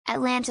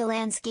Atlanta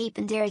Landscape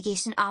and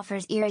Irrigation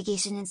offers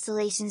irrigation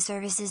installation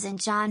services in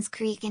Johns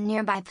Creek and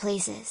nearby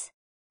places.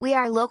 We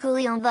are a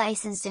locally owned,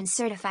 licensed and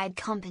certified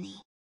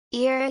company.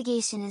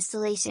 Irrigation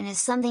installation is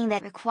something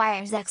that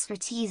requires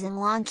expertise in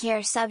lawn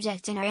care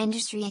subject in our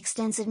industry.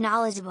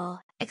 Knowledgeable,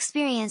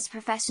 experienced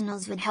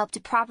professionals would help to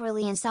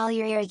properly install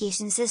your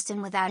irrigation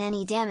system without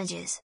any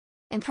damages.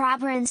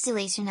 Improper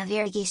installation of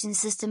irrigation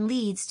system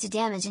leads to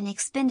damage and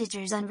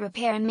expenditures on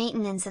repair and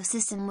maintenance of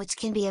system, which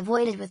can be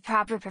avoided with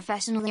proper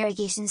professional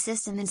irrigation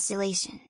system installation.